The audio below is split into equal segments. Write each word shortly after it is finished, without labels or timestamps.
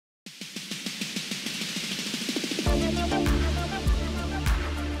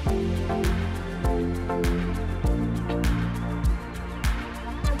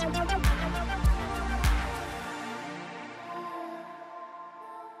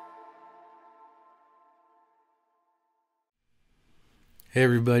Hey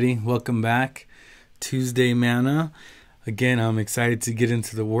everybody, welcome back. Tuesday Manna. Again, I'm excited to get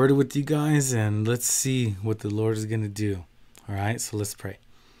into the Word with you guys, and let's see what the Lord is going to do. All right, so let's pray.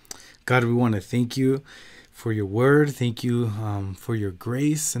 God, we want to thank you for your Word. Thank you for your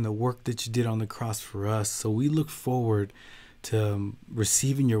grace and the work that you did on the cross for us. So we look forward to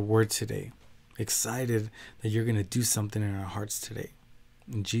receiving your Word today. Excited that you're going to do something in our hearts today.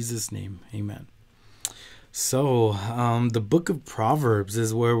 In Jesus' name, amen. So, the book of Proverbs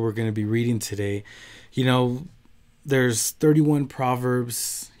is where we're going to be reading today. There's 31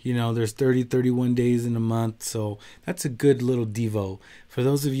 Proverbs, there's 31 days in a month. So that's a good little Devo. For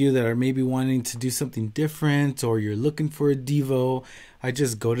those of you that are maybe wanting to do something different or you're looking for a Devo, I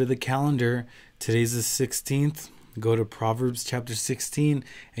just go to the calendar. Today's the 16th. Go to Proverbs chapter 16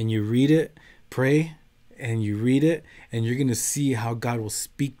 and you read it, pray, and you read it, and you're going to see how God will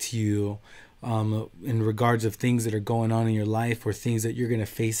speak to you in regards of things that are going on in your life or things that you're going to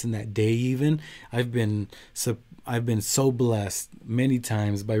face in that day. Even I've been so blessed many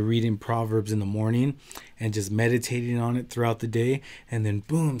times by reading Proverbs in the morning and just meditating on it throughout the day, and then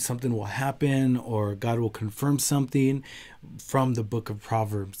boom, something will happen or God will confirm something from the book of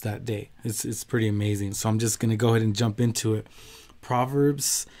Proverbs that day. It's pretty amazing. So I'm just going to go ahead and jump into it.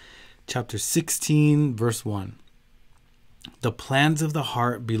 Proverbs chapter 16 verse 1. The plans of the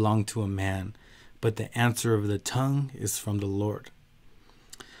heart belong to a man, but the answer of the tongue is from the Lord.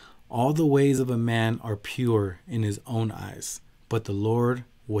 All the ways of a man are pure in his own eyes, but the Lord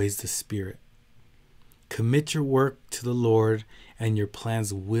weighs the spirit. Commit your work to the Lord, and your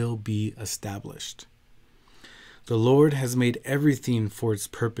plans will be established. The Lord has made everything for its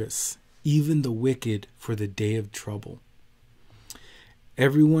purpose, even the wicked for the day of trouble.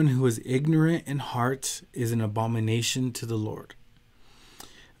 Everyone who is ignorant in heart is an abomination to the Lord.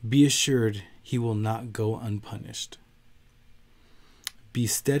 Be assured he will not go unpunished. Be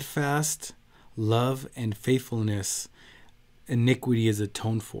steadfast, love and faithfulness, iniquity is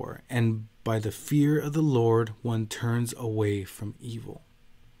atoned for, and by the fear of the Lord one turns away from evil.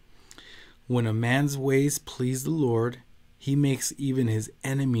 When a man's ways please the Lord, he makes even his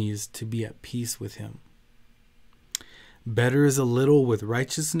enemies to be at peace with him. Better is a little with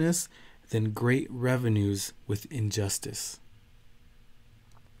righteousness than great revenues with injustice.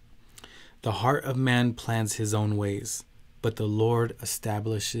 The heart of man plans his own ways, but the Lord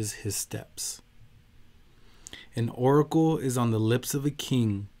establishes his steps. An oracle is on the lips of a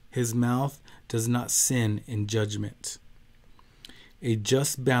king. His mouth does not sin in judgment. A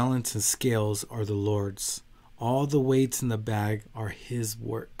just balance and scales are the Lord's. All the weights in the bag are his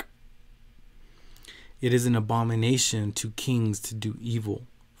work. It is an abomination to kings to do evil,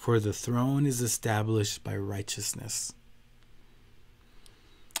 for the throne is established by righteousness.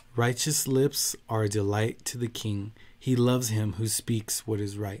 Righteous lips are a delight to the king. He loves him who speaks what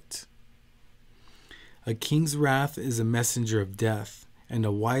is right. A king's wrath is a messenger of death, and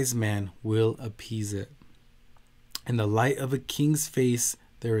a wise man will appease it. In the light of a king's face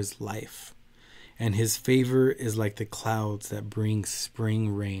there is life, and his favor is like the clouds that bring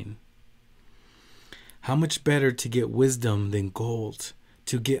spring rain. How much better to get wisdom than gold?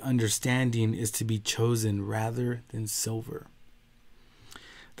 To get understanding is to be chosen rather than silver.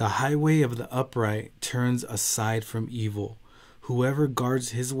 The highway of the upright turns aside from evil. Whoever guards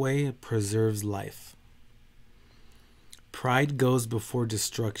his way preserves life. Pride goes before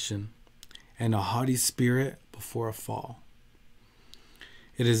destruction, and a haughty spirit before a fall.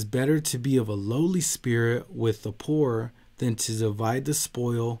 It is better to be of a lowly spirit with the poor than to divide the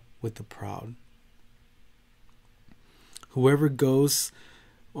spoil with the proud. Whoever gives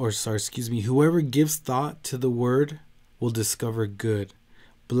thought to the word will discover good.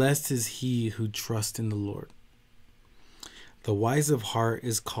 Blessed is he who trusts in the Lord. The wise of heart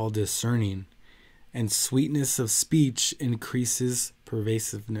is called discerning, and sweetness of speech increases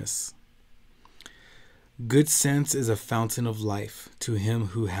pervasiveness. Good sense is a fountain of life to him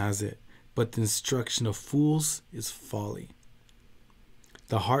who has it, but the instruction of fools is folly.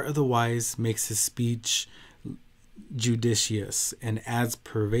 The heart of the wise makes his speech judicious and adds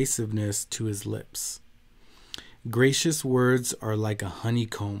pervasiveness to his lips. Gracious words are like a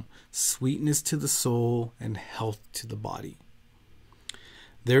honeycomb, sweetness to the soul and health to the body.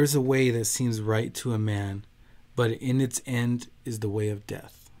 There is a way that seems right to a man, but in its end is the way of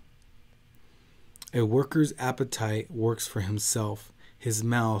death. A worker's appetite works for himself, his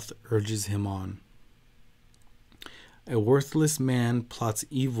mouth urges him on. A worthless man plots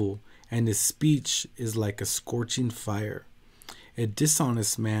evil, and his speech is like a scorching fire. A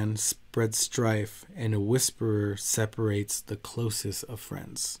dishonest man spreads strife, and a whisperer separates the closest of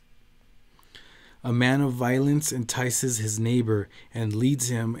friends. A man of violence entices his neighbor and leads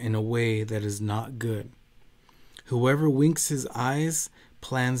him in a way that is not good. Whoever winks his eyes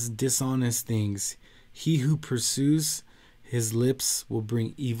plans dishonest things. He who pursues his lips will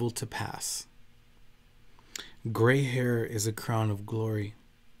bring evil to pass. Gray hair is a crown of glory.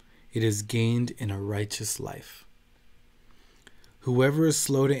 It is gained in a righteous life. Whoever is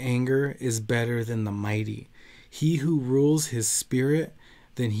slow to anger is better than the mighty. He who rules his spirit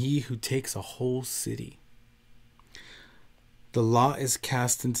than he who takes a whole city. The law is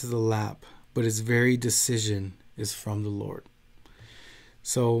cast into the lap, but its very decision is from the Lord.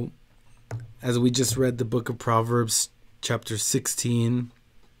 So, as we just read the book of Proverbs, chapter 16,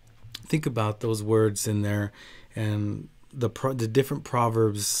 think about those words in there and the different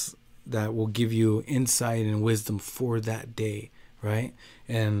proverbs that will give you insight and wisdom for that day, right?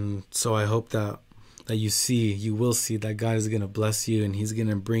 And so I hope that you will see that God is going to bless you, and he's going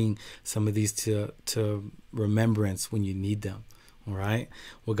to bring some of these to remembrance when you need them. All right.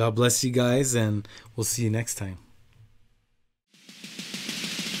 Well, God bless you guys, and we'll see you next time.